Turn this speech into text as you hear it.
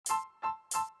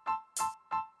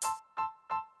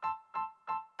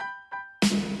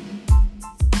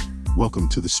Welcome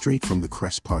to the Straight from the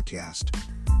Crest podcast.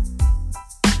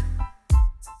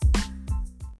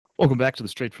 Welcome back to the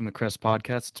Straight from the Crest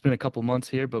podcast. It's been a couple months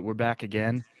here, but we're back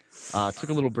again. Took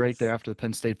a little break there after the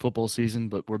Penn State football season,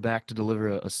 but we're back to deliver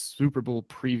a Super Bowl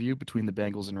preview between the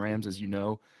Bengals and Rams, as you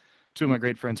know. Two of my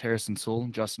great friends, Harrison Soule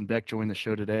and Justin Beck, joined the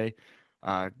show today.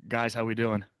 Guys, how we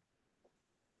doing?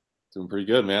 Doing pretty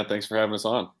good, man. Thanks for having us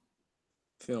on.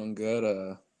 Feeling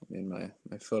good. My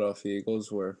Philadelphia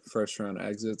Eagles were first round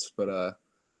exits, but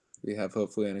we have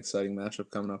hopefully an exciting matchup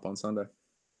coming up on Sunday.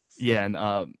 Yeah,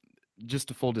 and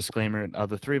just a full disclaimer,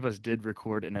 the three of us did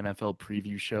record an NFL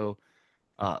preview show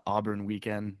Auburn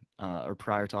weekend, or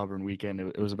prior to Auburn weekend.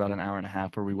 It was about an hour and a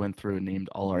half where we went through and named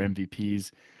all our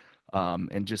MVPs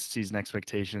and just season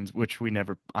expectations, which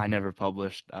I never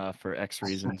published for X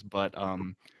reasons, but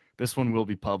this one will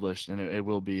be published, and it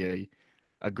will be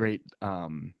a great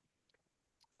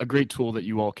tool that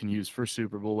you all can use for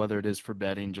Super Bowl, whether it is for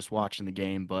betting, just watching the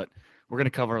game. But we're going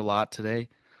to cover a lot today.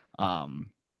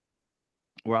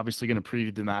 We're obviously going to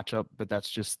preview the matchup, but that's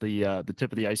just the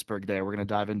tip of the iceberg there. We're going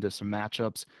to dive into some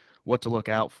matchups, what to look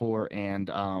out for, and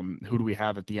who do we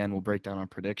have at the end. We'll break down our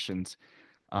predictions.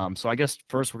 So I guess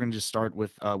first we're going to just start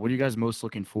with what are you guys most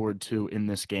looking forward to in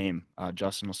this game?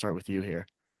 Justin, we'll start with you here.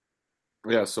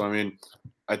 Yeah, so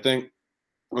I think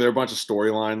there are a bunch of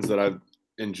storylines that I've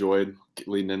enjoyed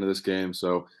leading into this game.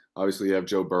 So obviously you have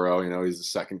Joe Burrow. He's the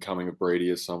second coming of Brady,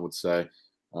 as some would say.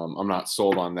 I'm not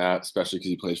sold on that, especially because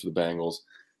he plays for the Bengals.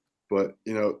 But,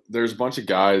 there's a bunch of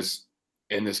guys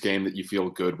in this game that you feel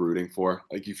good rooting for.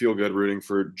 Like, you feel good rooting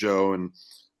for Joe, and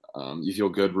you feel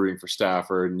good rooting for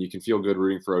Stafford, and you can feel good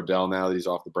rooting for Odell now that he's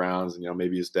off the Browns. And,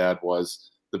 maybe his dad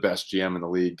was the best GM in the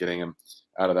league, getting him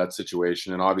out of that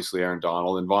situation. And obviously Aaron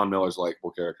Donald, and Von Miller's a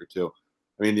likable character too.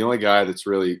 The only guy that's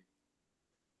really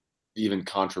even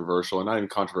controversial, and not even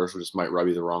controversial, just might rub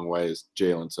you the wrong way, is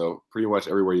Jalen. So pretty much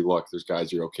everywhere you look, there's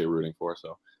guys you're okay rooting for.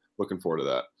 So looking forward to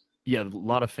that. Yeah, a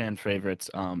lot of fan favorites.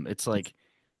 It's like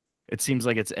it seems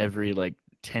like it's every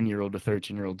 10-year-old to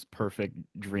 13-year-old's perfect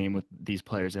dream with these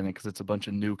players in it, because it's a bunch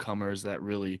of newcomers that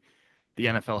really the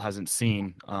NFL hasn't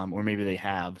seen, or maybe they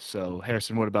have. So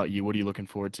Harrison, what about you? What are you looking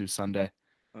forward to Sunday?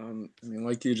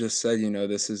 Like you just said,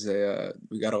 this is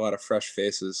we got a lot of fresh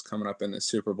faces coming up in the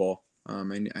Super Bowl. I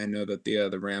know that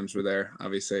the Rams were there,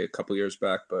 obviously, a couple years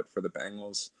back, but for the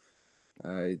Bengals,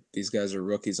 these guys are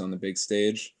rookies on the big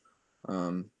stage.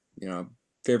 Favorite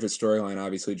storyline,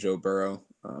 obviously, Joe Burrow,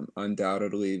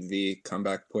 undoubtedly the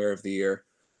comeback player of the year.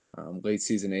 Late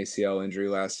season ACL injury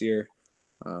last year.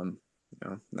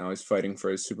 Now he's fighting for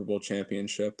his Super Bowl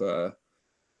championship. To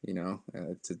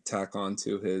tack on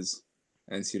to his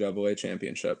NCAA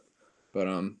championship. But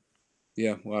a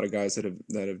lot of guys that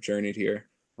have journeyed here,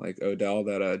 like Odell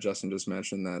that Justin just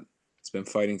mentioned, that has been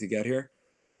fighting to get here.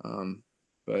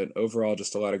 But overall,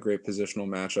 just a lot of great positional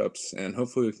matchups, and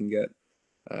hopefully we can get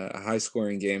a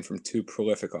high-scoring game from two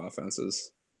prolific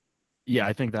offenses. Yeah,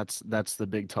 I think that's the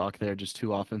big talk there. Just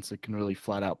two offenses that can really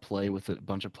flat out play with a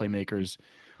bunch of playmakers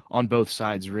on both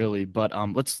sides, really. But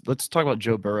let's talk about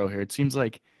Joe Burrow here. It seems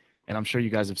like, and I'm sure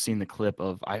you guys have seen the clip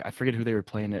of, I forget who they were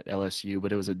playing at LSU,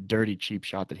 but it was a dirty cheap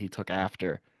shot that he took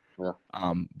after. Yeah.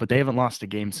 But they haven't lost a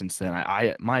game since then.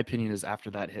 My opinion is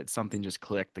after that hit, something just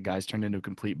clicked. The guy's turned into a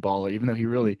complete baller, even though he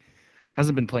really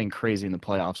hasn't been playing crazy in the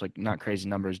playoffs, like not crazy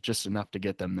numbers, just enough to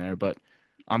get them there. But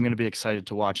I'm going to be excited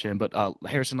to watch him. But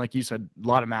Harrison, like you said, a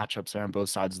lot of matchups there on both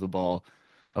sides of the ball.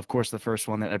 Of course, the first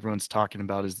one that everyone's talking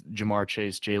about is Jamar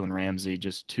Chase, Jalen Ramsey,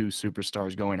 just two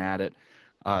superstars going at it.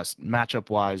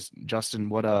 Matchup-wise, Justin,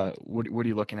 what are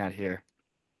you looking at here?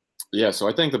 Yeah, so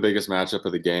I think the biggest matchup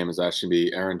of the game is actually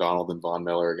be Aaron Donald and Von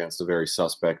Miller against a very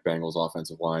suspect Bengals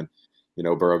offensive line.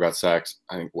 Burrow got sacked,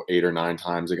 I think, 8 or 9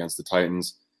 times against the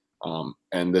Titans.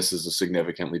 And this is a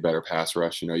significantly better pass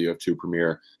rush. You have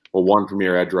one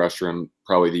premier edge rusher and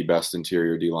probably the best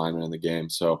interior D lineman in the game.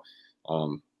 So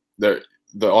the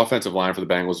offensive line for the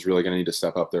Bengals is really going to need to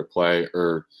step up their play,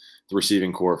 or the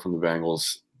receiving corps from the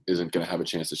Bengals isn't going to have a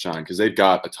chance to shine, because they've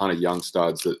got a ton of young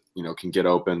studs that, can get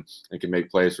open and can make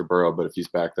plays for Burrow. But if he's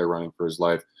back there running for his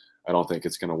life, I don't think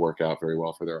it's going to work out very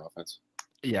well for their offense.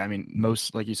 Yeah,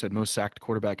 like you said, most sacked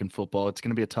quarterback in football. It's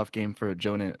going to be a tough game for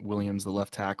Jonah Williams, the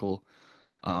left tackle,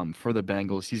 for the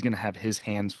Bengals. He's going to have his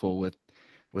hands full with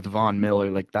Von Miller.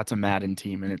 Like, that's a Madden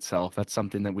team in itself. That's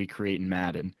something that we create in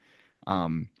Madden.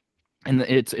 And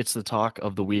it's the talk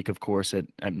of the week, of course,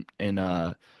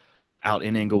 out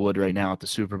in Inglewood right now at the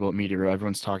Super Bowl Media Row.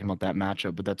 Everyone's talking about that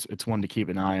matchup, but it's one to keep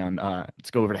an eye on. Let's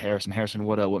go over to Harrison. Harrison,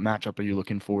 what matchup are you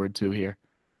looking forward to here?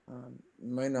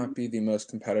 Might not be the most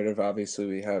competitive. Obviously,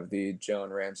 we have the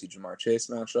Jalen Ramsey, Jamar Chase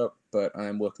matchup, but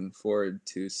I'm looking forward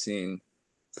to seeing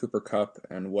Cooper Kupp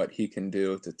and what he can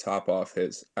do to top off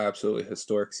his absolutely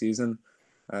historic season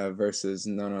versus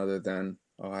none other than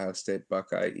Ohio State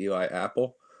Buckeye Eli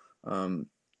Apple,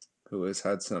 who has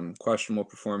had some questionable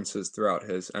performances throughout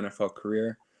his NFL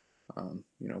career.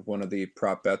 One of the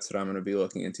prop bets that I'm going to be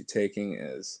looking into taking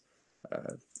is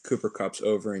Cooper Kupp's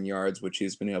over in yards, which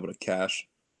he's been able to cash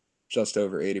just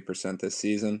over 80% this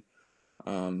season.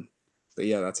 But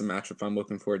yeah, that's a matchup I'm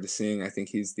looking forward to seeing. I think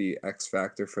he's the X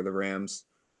factor for the Rams.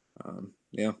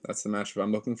 That's the matchup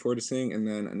I'm looking forward to seeing. And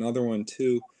then another one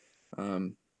too,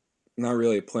 not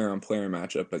really a player-on-player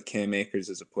matchup, but Cam Akers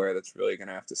is a player that's really going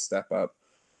to have to step up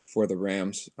for the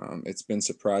Rams. It's been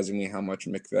surprising me how much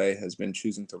McVay has been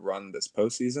choosing to run this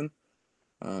postseason.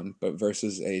 But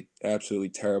versus a absolutely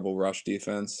terrible rush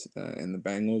defense in the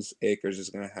Bengals, Akers is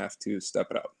going to have to step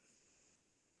it up.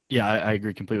 Yeah, I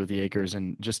agree completely with the Akers.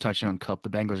 And just touching on Kupp, the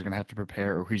Bengals are going to have to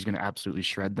prepare or he's going to absolutely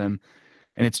shred them.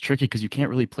 And it's tricky because you can't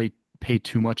really pay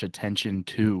too much attention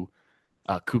to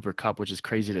Cooper Kupp, which is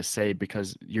crazy to say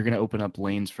because you're going to open up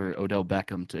lanes for Odell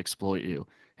Beckham to exploit you.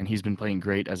 And he's been playing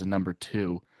great as a number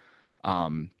 2.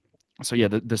 So yeah,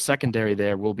 the secondary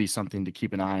there will be something to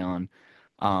keep an eye on.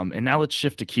 And now let's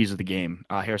shift to keys of the game.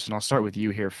 Harrison, I'll start with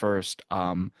you here first.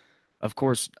 Of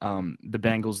course, the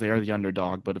Bengals, they are the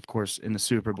underdog, but of course, in the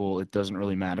Super Bowl, it doesn't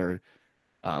really matter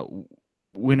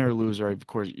win or lose. Or of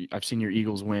course, I've seen your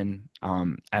Eagles win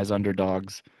as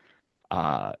underdogs,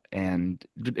 and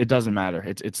it doesn't matter.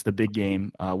 It's the big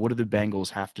game. What do the Bengals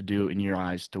have to do in your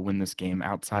eyes to win this game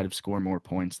outside of score more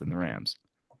points than the Rams?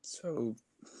 So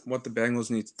what the Bengals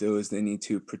need to do is they need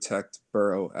to protect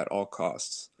Burrow at all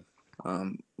costs.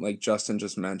 Like Justin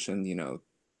just mentioned,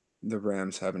 the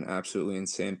Rams have an absolutely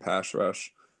insane pass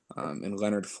rush. And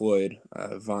Leonard Floyd,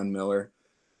 Von Miller,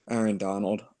 Aaron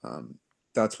Donald,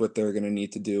 that's what they're going to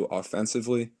need to do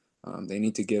offensively. They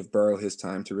need to give Burrow his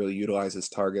time to really utilize his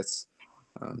targets.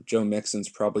 Joe Mixon's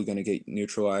probably going to get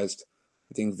neutralized.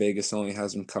 I think Vegas only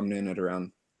has him coming in at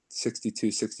around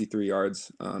 62, 63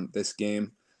 yards this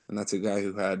game. And that's a guy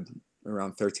who had around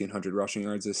 1,300 rushing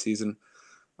yards this season.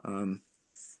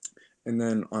 And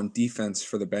then on defense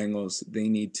for the Bengals, they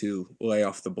need to lay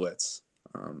off the blitz.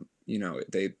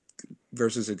 They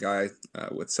versus a guy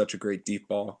with such a great deep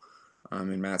ball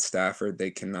in Matt Stafford,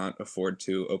 they cannot afford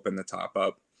to open the top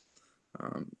up.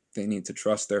 They need to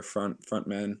trust their front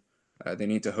men. They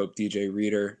need to hope DJ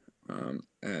Reader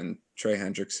and Trey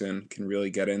Hendrickson can really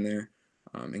get in there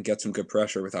and get some good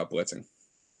pressure without blitzing.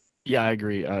 Yeah, I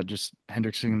agree. Just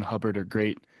Hendrickson and Hubbard are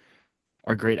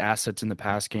great assets in the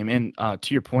pass game. And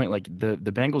to your point, like the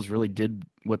Bengals really did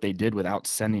what they did without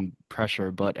sending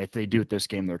pressure. But if they do it this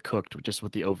game, they're cooked just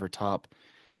with the overtop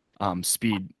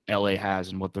speed LA has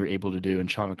and what they're able to do. And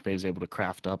Sean McVay is able to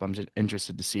craft up. I'm just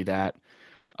interested to see that.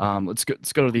 Let's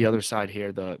go to the other side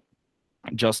here. The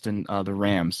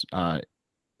Rams.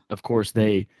 Of course,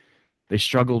 they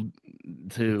struggled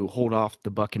to hold off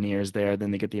the Buccaneers there. Then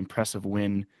they get the impressive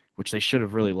win, which they should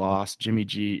have really lost.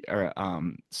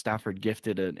 Stafford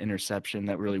gifted an interception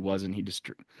that really wasn't.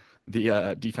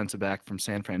 The defensive back from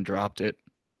San Fran dropped it.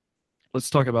 Let's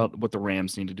talk about what the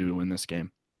Rams need to do to win this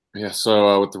game. Yeah,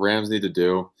 so what the Rams need to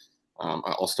do,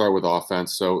 I'll start with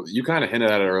offense. So you kind of hinted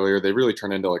at it earlier. They really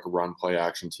turned into like a run play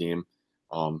action team.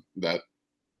 That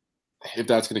if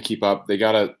that's going to keep up, they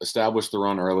got to establish the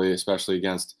run early, especially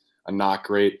against a not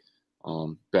great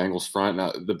Bengals front.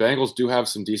 Now, the Bengals do have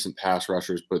some decent pass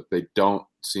rushers, but they don't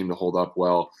seem to hold up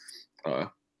well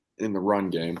in the run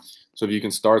game. So if you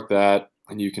can start that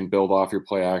and you can build off your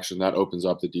play action, that opens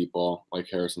up the deep ball, like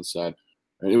Harrison said.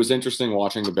 And it was interesting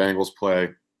watching the Bengals play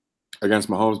against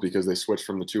Mahomes because they switched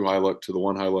from the 2 high look to the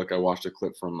 1 high look. I watched a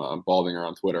clip from Baldinger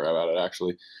on Twitter about it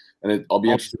actually, and I'll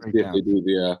be interested to see if they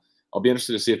do I'll be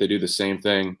interested to see if they do the same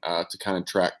thing to kind of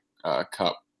track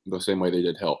Kupp the same way they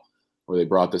did Hill, where they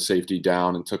brought the safety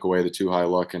down and took away the 2 high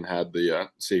look and had the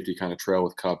safety kind of trail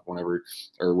with Kupp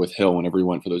with Hill whenever he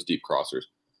went for those deep crossers.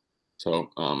 So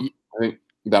I think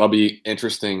that'll be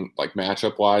interesting, like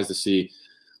matchup wise, to see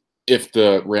if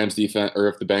the Rams defense or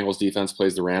if the Bengals defense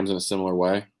plays the Rams in a similar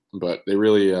way. But they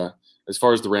really, as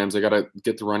far as the Rams, they got to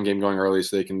get the run game going early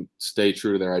so they can stay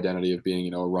true to their identity of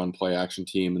being, a run play action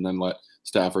team, and then let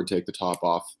Stafford take the top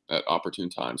off at opportune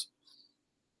times.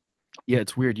 Yeah,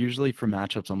 it's weird. Usually for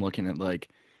matchups, I'm looking at like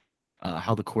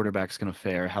how the quarterback's going to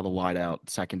fare, how the wideout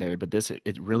secondary. But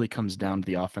it really comes down to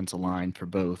the offensive line for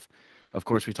both. Of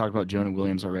course, we talked about Jonah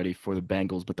Williams already for the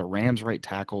Bengals, but the Rams right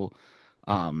tackle,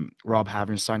 Rob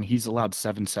Havenstein, he's allowed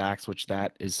 7 sacks, which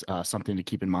that is something to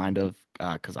keep in mind of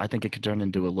because I think it could turn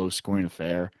into a low-scoring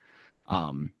affair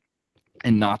and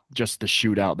not just the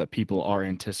shootout that people are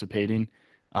anticipating.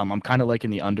 I'm kind of liking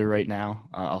the under right now.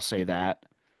 I'll say that.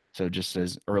 So just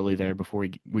as early there before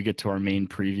we get to our main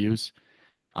previews.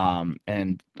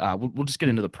 And we'll just get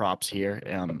into the props here.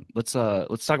 Let's talk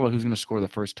about who's going to score the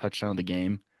first touchdown of the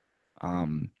game.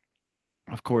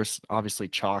 Of course, obviously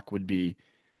chalk would be,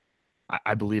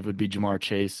 I believe, would be Jamar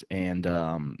Chase, and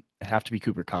it'd have to be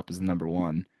Cooper Kupp as the number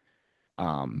one.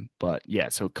 But yeah,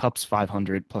 so Kupp's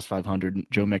 500 plus 500,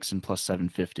 Joe Mixon plus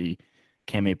 750,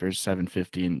 Cam Akers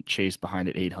 750, and Chase behind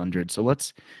at 800. So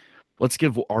let's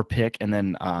give our pick and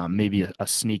then maybe a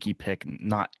sneaky pick,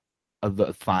 not of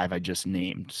the five I just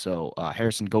named. So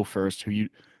Harrison, go first. Who you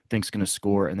think's going to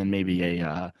score, and then maybe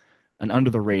a an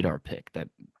under the radar pick that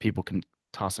people can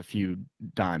toss a few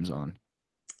dimes on.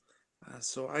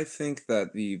 So I think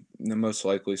that the most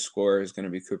likely scorer is going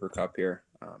to be Cooper Kupp here.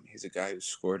 He's a guy who's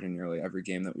scored in nearly every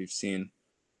game that we've seen.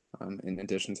 In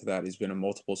addition to that, he's been a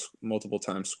multiple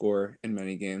time scorer in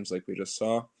many games, like we just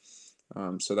saw.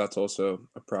 So that's also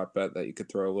a prop bet that you could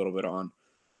throw a little bit on,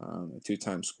 a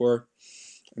 2-time score.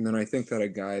 And then I think that a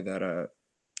guy that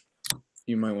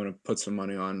you might want to put some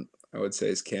money on, I would say,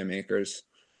 is Cam Akers.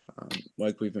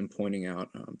 Like we've been pointing out,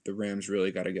 the Rams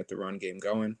really got to get the run game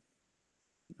going.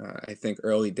 I think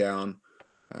early down,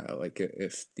 like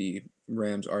if the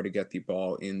Rams are to get the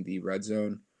ball in the red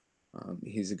zone,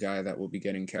 he's a guy that will be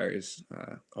getting carries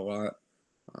a lot.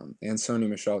 And Sony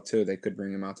Michel too. They could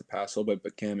bring him out to pass a little bit,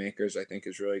 but Cam Akers I think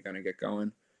is really going to get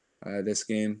going this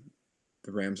game.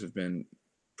 The Rams have been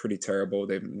pretty terrible.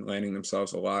 They've been landing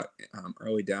themselves a lot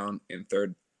early down in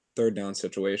third down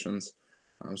situations.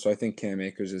 So I think Cam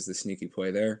Akers is the sneaky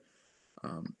play there.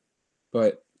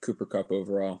 But Cooper Kupp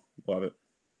overall, love it.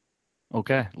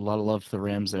 Okay, a lot of love for the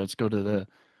Rams there. Let's go to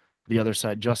the other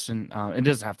side. Justin, it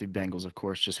doesn't have to be Bengals, of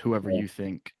course, just whoever you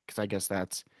think, because I guess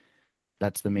that's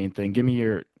the main thing. Give me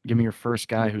your first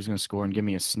guy who's going to score, and give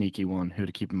me a sneaky one who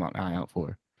to keep an eye out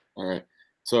for. All right.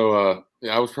 So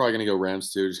yeah, I was probably going to go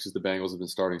Rams too, just because the Bengals have been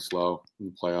starting slow in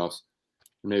the playoffs.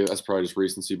 Maybe that's probably just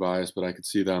recency bias, but I could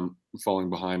see them falling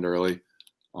behind early.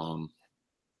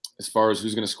 As far as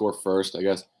who's going to score first, I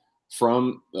guess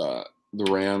from the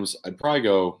Rams, I'd probably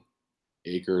go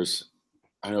Akers.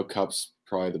 I know Kupp's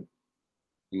probably the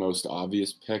most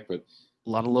obvious pick, but A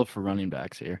lot of love for running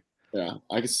backs here. yeah,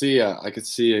 I could see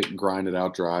a grinded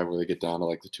out drive where they get down to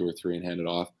like the 2 or 3 and hand it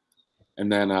off.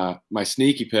 And then my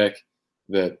sneaky pick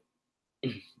that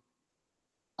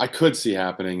I could see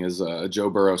happening is a Joe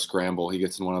Burrow scramble. He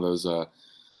gets in one of those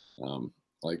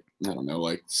like I don't know,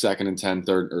 like 2nd and 10,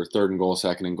 third and goal,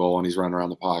 2nd and goal, and he's running around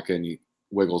the pocket and he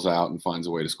wiggles out and finds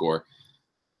a way to score.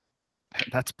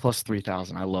 That's plus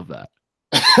 3,000. I love that.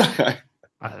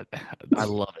 I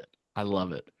love it. I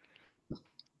love it.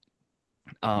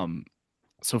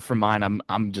 So for mine,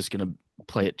 I'm just gonna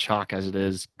play it chalk as it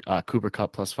is. Cooper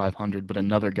Kupp plus 500, but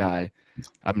another guy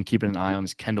I've been keeping an eye on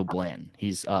is Kendall Bland.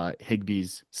 He's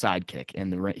Higbee's sidekick,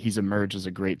 and he's emerged as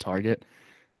a great target.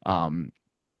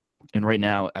 And right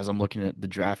now, as I'm looking at the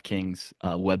DraftKings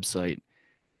website,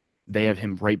 they have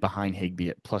him right behind Higbee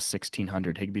at plus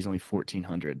 1,600. Higbee's only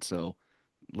 1,400, so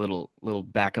little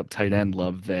backup tight end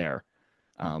love there.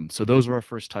 So those were our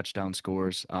first touchdown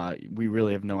scores. We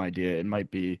really have no idea. It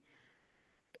might be,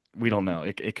 we don't know.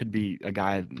 It could be a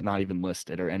guy not even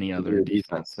listed or any other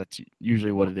defense. That's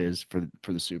usually what it is for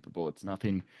the Super Bowl. It's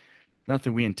nothing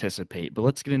we anticipate. But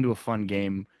let's get into a fun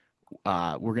game.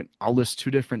 I'll list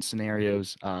 2 different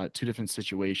scenarios, 2 different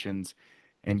situations,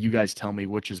 and you guys tell me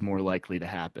which is more likely to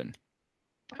happen.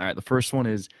 All right, the first one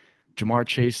is Jamar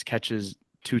Chase catches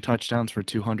 2 touchdowns for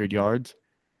 200 yards,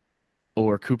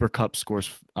 or Cooper Kupp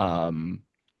scores the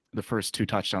first 2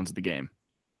 touchdowns of the game.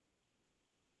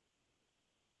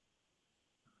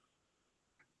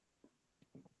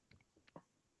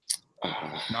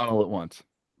 Not all at once.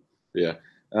 Yeah.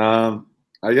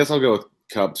 I guess I'll go with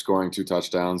Kupp scoring 2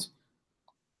 touchdowns.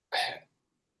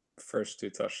 First 2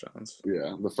 touchdowns.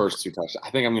 Yeah, the first 2 touchdowns. I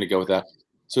think I'm going to go with that.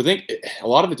 So I think a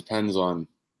lot of it depends on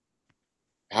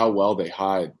how well they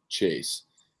hide Chase.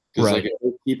 Because like, if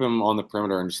they keep him on the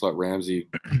perimeter and just let Ramsey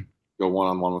go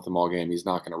one-on-one with him all game, he's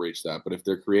not going to reach that. But if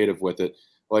they're creative with it,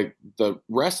 like the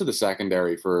rest of the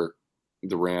secondary for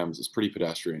the Rams is pretty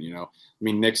pedestrian, you know. I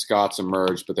mean, Nick Scott's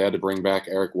emerged, but they had to bring back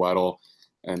Eric Weddle,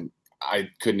 and I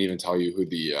couldn't even tell you who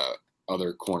the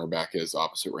other cornerback is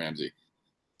opposite Ramsey.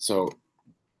 So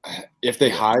if they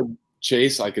hide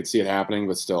Chase, I could see it happening,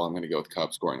 but still, I'm going to go with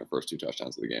Kupp scoring the first 2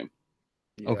 touchdowns of the game.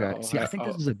 Yeah, okay. See, I think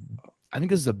this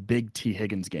is a big T.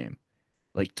 Higgins game.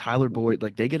 Like Tyler Boyd,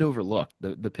 like they get overlooked.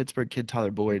 The Pittsburgh kid Tyler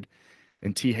Boyd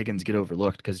and T. Higgins get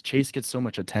overlooked because Chase gets so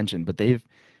much attention, but they've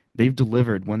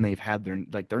delivered when they've had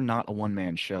they're not a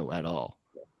one-man show at all.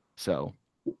 So,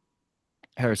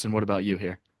 Harrison, what about you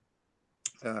here?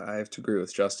 I have to agree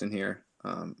with Justin here.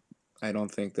 I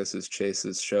don't think this is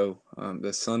Chase's show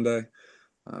this Sunday.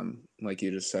 Like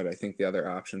you just said, I think the other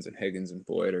options in Higgins and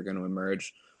Boyd are going to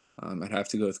emerge. I'd have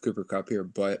to go with Cooper Kupp here,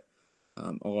 but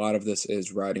a lot of this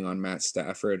is riding on Matt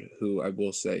Stafford, who I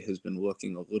will say has been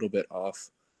looking a little bit off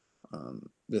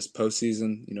this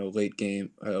postseason.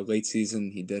 Late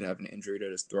season, he did have an injury to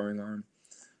his throwing arm.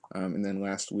 And then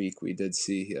last week, we did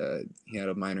see he had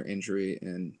a minor injury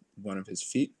in one of his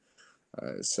feet.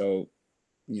 So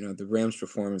the Rams'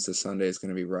 performance this Sunday is going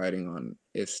to be riding on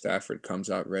if Stafford comes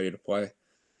out ready to play.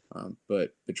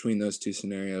 But between those two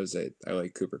scenarios, I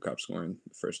like Cooper Kupp scoring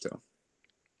the first two.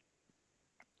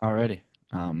 Alrighty.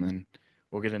 And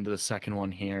we'll get into the second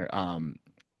one here.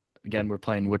 Again, we're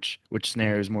playing which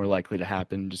scenario is more likely to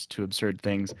happen, just two absurd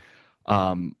things.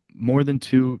 More than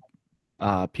two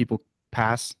people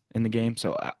pass in the game.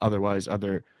 So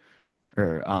other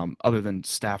than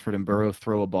Stafford and Burrow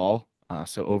throw a ball.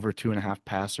 So over 2.5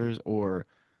 passers, or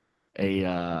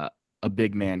a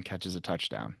big man catches a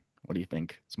touchdown. What do you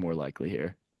think is more likely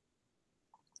here?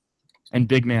 And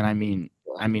big man, I mean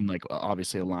like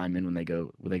obviously a lineman when they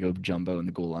go jumbo in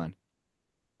the goal line.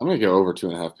 I'm going to go over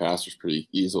 2.5 passers pretty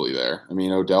easily there. I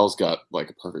mean, Odell's got like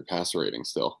a perfect passer rating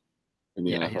still in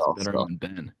the NFL. He's a better than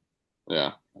Ben.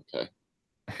 Yeah. Okay.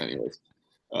 Anyways,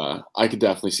 I could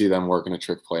definitely see them working a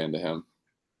trick play into him.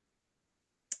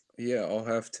 Yeah, I'll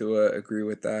have to agree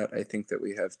with that. I think that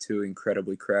we have two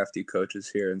incredibly crafty coaches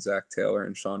here in Zach Taylor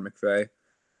and Sean McVay.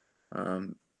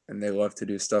 And they love to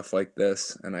do stuff like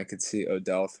this. And I could see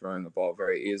Odell throwing the ball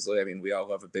very easily. I mean, we all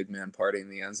love a big man party in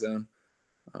the end zone.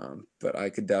 But I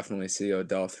could definitely see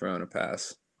Odell throwing a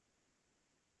pass.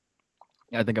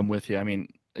 Yeah, I think I'm with you. I mean,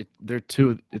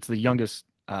 it's the youngest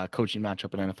coaching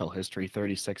matchup in NFL history,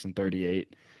 36 and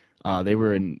 38. They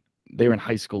were in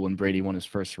high school when Brady won his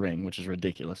first ring, which is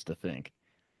ridiculous to think.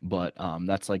 But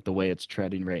that's like the way it's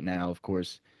treading right now. Of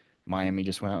course, Miami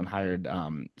just went out and hired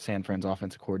San Fran's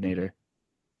offensive coordinator.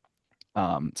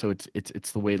 So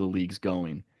it's the way the league's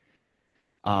going.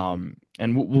 And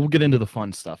we'll get into the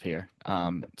fun stuff here.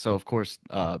 So of course,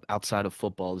 outside of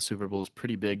football, the Super Bowl is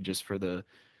pretty big just for the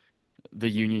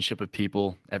unionship of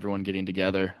people, everyone getting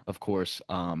together. Of course,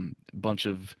 bunch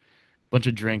of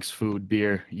drinks, food,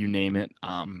 beer, you name it.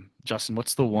 Justin,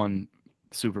 what's the one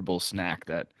Super Bowl snack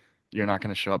that you're not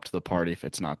going to show up to the party if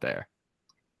it's not there?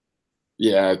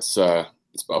 Yeah, it's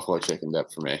buffalo chicken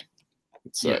dip for me.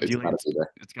 It's gotta be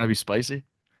there. It's gotta be spicy.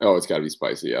 Oh, it's gotta be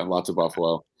spicy. Yeah, lots of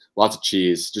buffalo, lots of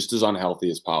cheese, just as unhealthy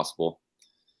as possible.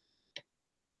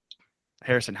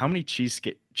 Harrison, how many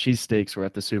cheesesteaks were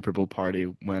at the Super Bowl party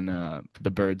when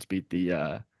the Birds beat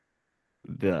the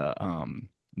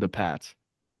Pats?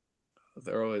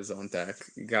 They're always on deck.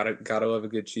 You gotta love a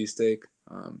good cheesesteak.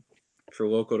 If you're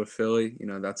local to Philly,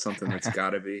 that's something that's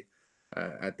gotta be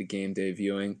at the game day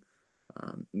viewing.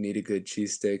 Need a good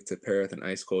cheesesteak to pair with an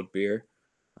ice cold beer.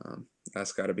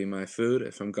 That's got to be my food.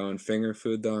 If I'm going finger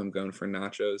food, though, I'm going for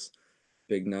nachos.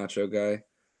 Big nacho guy.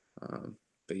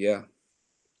 But yeah.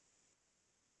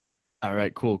 All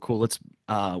right, cool. Let's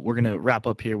we're gonna wrap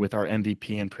up here with our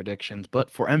MVP and predictions. But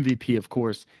for MVP, of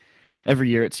course, every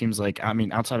year it seems like, I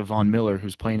mean, outside of Von Miller,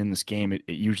 who's playing in this game, it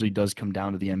usually does come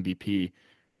down to the MVP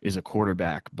is a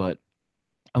quarterback. But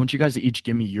I want you guys to each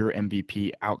give me your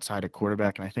MVP outside of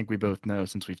quarterback, and I think we both know,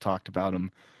 since we've talked about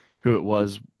him, who it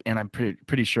was, and I'm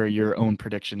pretty sure your own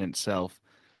prediction itself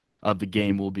of the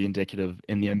game will be indicative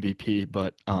in the MVP.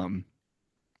 But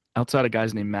outside of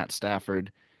guys named Matt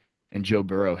Stafford and Joe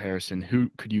Burrow, Harrison,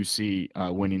 who could you see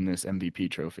winning this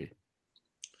MVP trophy?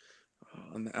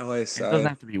 On the LA side, it doesn't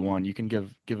have to be one. You can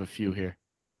give a few here.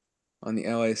 On the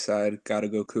LA side, got to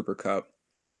go Cooper Kupp.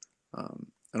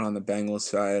 And on the Bengals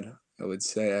side, I would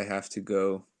say I have to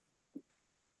go.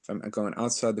 If I'm going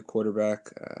outside the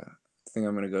quarterback, I think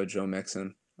I'm going to go Joe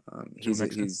Mixon.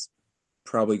 He's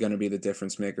probably going to be the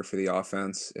difference maker for the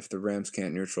offense. If the Rams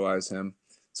can't neutralize him,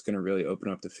 it's going to really open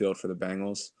up the field for the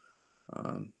Bengals.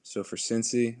 So for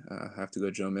Cincy, I have to go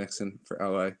Joe Mixon. For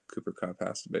LA, Cooper Kupp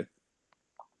has to be.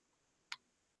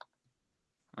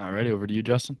 All righty, over to you,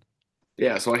 Justin.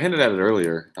 Yeah, so I hinted at it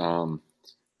earlier,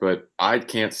 but I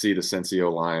can't see the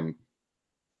Cincy line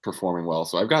performing well.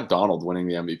 So I've got Donald winning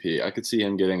the MVP. I could see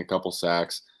him getting a couple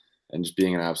sacks and just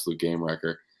being an absolute game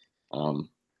wrecker.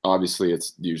 Obviously,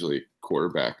 it's usually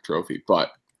quarterback trophy,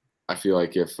 but I feel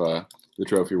like if the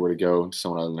trophy were to go to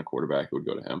someone other than a quarterback, it would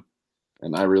go to him.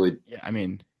 And I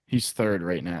mean, he's third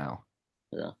right now.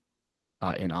 Yeah.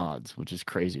 In odds, which is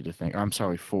crazy to think. Or, I'm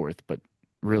sorry, fourth, but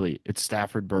really, it's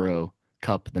Stafford, Burrow,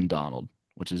 Kupp, then Donald,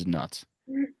 which is nuts.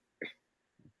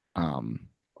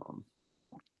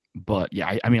 But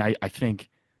yeah, I mean, I think,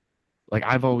 like,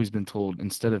 I've always been told,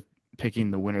 instead of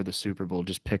picking the winner of the Super Bowl,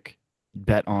 just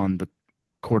bet on the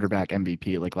quarterback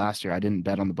MVP. Like last year, I didn't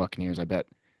bet on the Buccaneers. I bet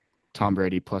Tom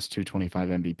Brady plus 225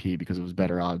 MVP because it was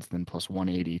better odds than plus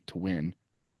 180 to win.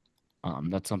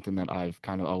 That's something that I've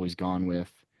kind of always gone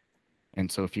with.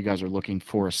 And so if you guys are looking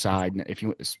for a side, if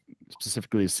you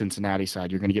specifically the Cincinnati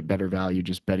side, you're going to get better value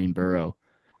just betting Burrow.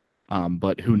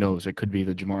 But who knows? It could be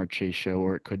the Jamar Chase show,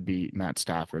 or it could be Matt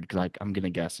Stafford, because I'm going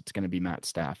to guess it's going to be Matt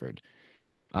Stafford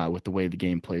with the way the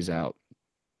game plays out.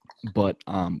 But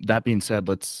that being said,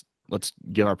 let's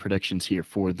give our predictions here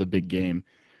for the big game,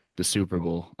 the Super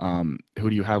Bowl. Who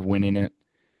do you have winning it?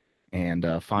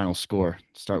 And final score.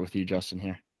 Start with you, Justin,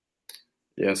 here.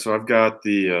 Yeah, so I got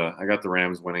the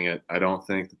Rams winning it. I don't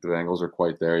think that the Bengals are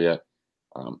quite there yet.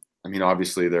 I mean,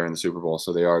 obviously they're in the Super Bowl,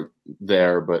 so they are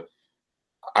there, but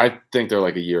I think they're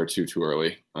like a year or two too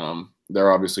early.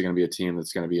 They're obviously going to be a team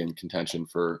that's going to be in contention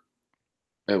for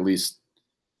at least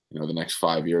the next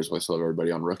 5 years. While I still have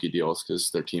everybody on rookie deals because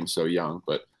their team's so young.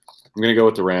 But I'm going to go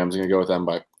with the Rams. I'm going to go with them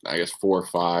by, I guess, 4 or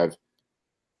 5.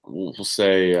 We'll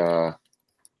say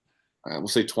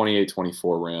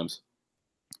 28-24 Rams.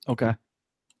 Okay.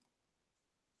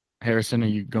 Harrison, are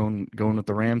you going with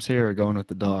the Rams here or going with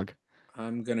the dog?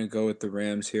 I'm going to go with the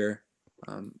Rams here.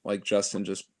 Like Justin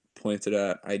just pointed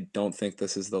out, I don't think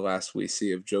this is the last we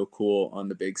see of Joe Cool on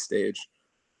the big stage.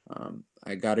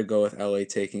 I got to go with LA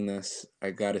taking this. I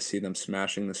got to see them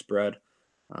smashing the spread.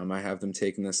 I have them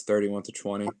taking this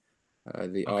 31-20.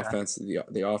 The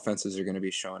offenses are going to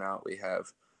be shown out. We have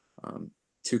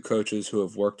 2 coaches who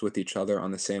have worked with each other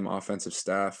on the same offensive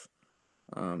staff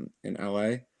in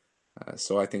LA.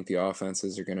 So I think the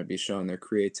offenses are going to be showing their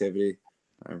creativity,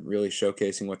 really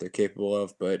showcasing what they're capable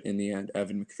of. But in the end,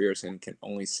 Evan McPherson can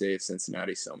only save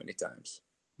Cincinnati so many times.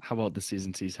 How about the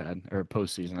seasons he's had, or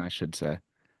postseason, I should say?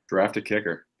 Draft a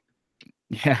kicker.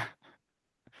 Yeah.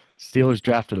 Steelers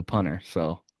drafted a punter,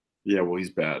 so. Yeah, well,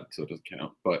 he's bad, so it doesn't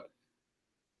count. But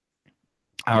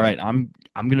all right, I'm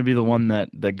gonna be the one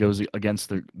that goes against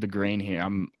the grain here.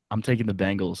 I'm taking the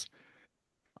Bengals.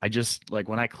 I just like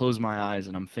when I close my eyes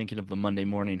and I'm thinking of the Monday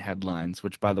morning headlines,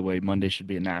 which by the way, Monday should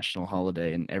be a national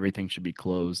holiday and everything should be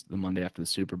closed the Monday after the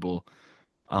Super Bowl.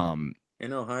 In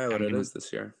Ohio, it is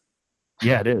this year.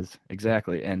 Yeah, it is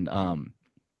exactly, and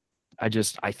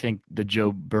I think the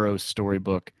Joe Burrow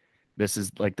storybook, this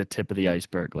is like the tip of the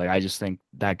iceberg. Like I just think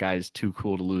that guy is too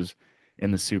cool to lose in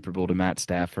the Super Bowl to Matt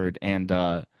Stafford, and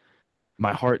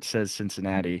my heart says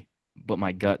Cincinnati, but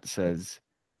my gut says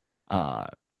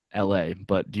LA.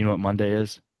 But do you know what Monday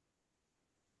is?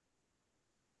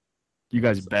 You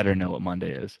guys better know what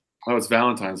Monday is. Oh, it's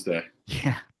Valentine's Day.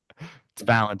 Yeah, it's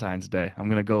Valentine's Day. I'm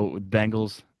gonna go with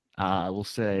Bengals. We'll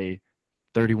say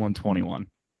 31-21.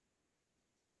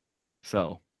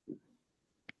 So,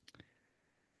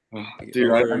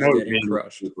 dude, I know what you mean with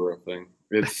the Joe Burrow thing.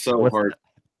 It's so hard.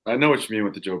 I know what you mean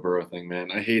with the Joe Burrow thing,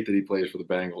 man. I hate that he plays for the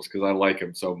Bengals because I like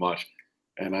him so much,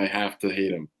 and I have to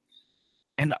hate him.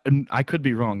 And I could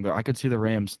be wrong though. I could see the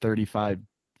Rams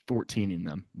 35-14ing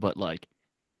them, but like,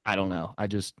 I don't know. I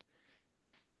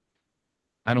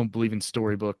don't believe in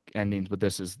storybook endings, but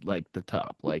this is like the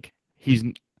top. Like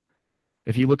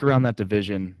if you look around that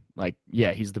division, like,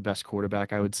 yeah, he's the best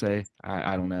quarterback, I would say.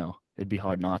 I don't know. It'd be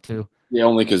hard not to. Yeah,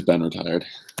 only because Ben retired.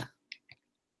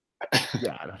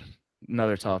 Yeah,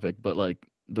 another topic, but like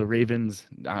the Ravens,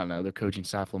 I don't know, their coaching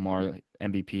staff, Lamar,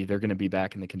 MVP, they're going to be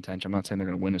back in the contention. I'm not saying they're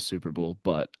going to win a Super Bowl,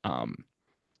 but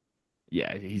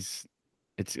yeah, it's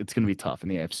going to be tough in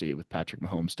the AFC with Patrick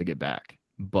Mahomes to get back.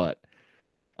 But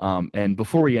and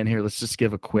before we end here, let's just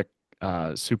give a quick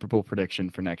Super Bowl prediction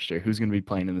for next year. Who's going to be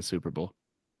playing in the Super Bowl?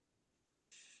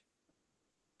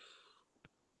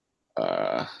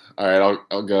 All right,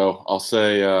 I'll go. I'll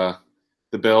say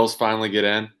the Bills finally get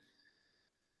in,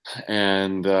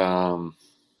 and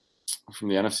from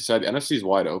the NFC side, the NFC is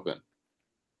wide open.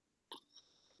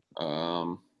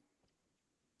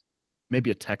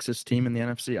 Maybe a Texas team in the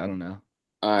NFC. I don't know.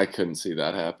 I couldn't see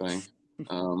that happening.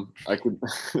 I could.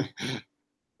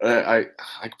 I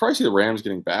could probably see the Rams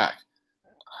getting back.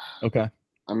 Okay.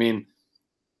 I mean,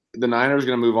 the Niners are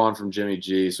going to move on from Jimmy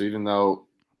G. So even though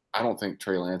I don't think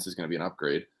Trey Lance is going to be an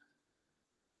upgrade,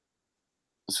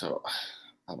 so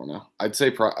I don't know. I'd say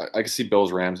I could see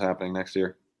Bills Rams happening next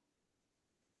year,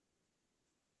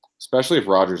 especially if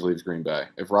Rodgers leaves Green Bay.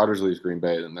 If Rodgers leaves Green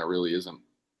Bay, then there really isn't.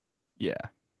 Yeah.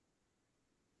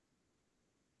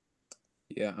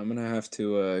 Yeah, I'm going to have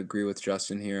to agree with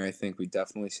Justin here. I think we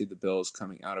definitely see the Bills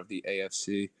coming out of the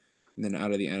AFC. And then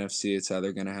out of the NFC, it's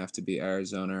either going to have to be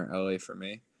Arizona or LA for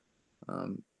me.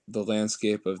 The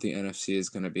landscape of the NFC is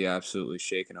going to be absolutely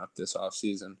shaken up this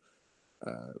offseason.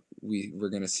 we're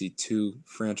going to see two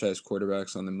franchise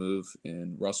quarterbacks on the move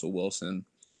in Russell Wilson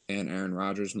and Aaron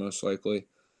Rodgers, most likely.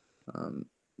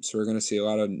 So we're going to see a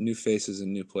lot of new faces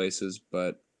in new places,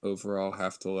 but overall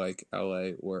have to like LA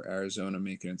or Arizona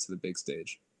make it into the big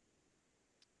stage.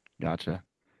 Gotcha.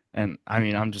 And I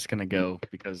mean, I'm just gonna go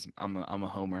because I'm a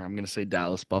homer. I'm gonna say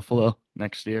Dallas Buffalo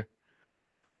next year.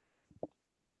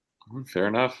 Fair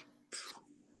enough.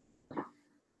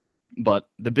 But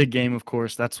the big game, of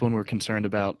course, that's when we're concerned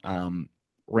about.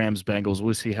 Rams Bengals.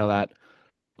 We'll see how that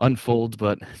unfolds.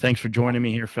 But thanks for joining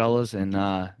me here, fellas, and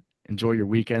enjoy your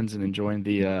weekends and enjoying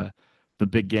the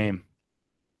big game.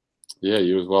 Yeah,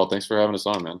 you as well. Thanks for having us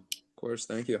on, man. Of course,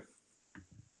 thank you.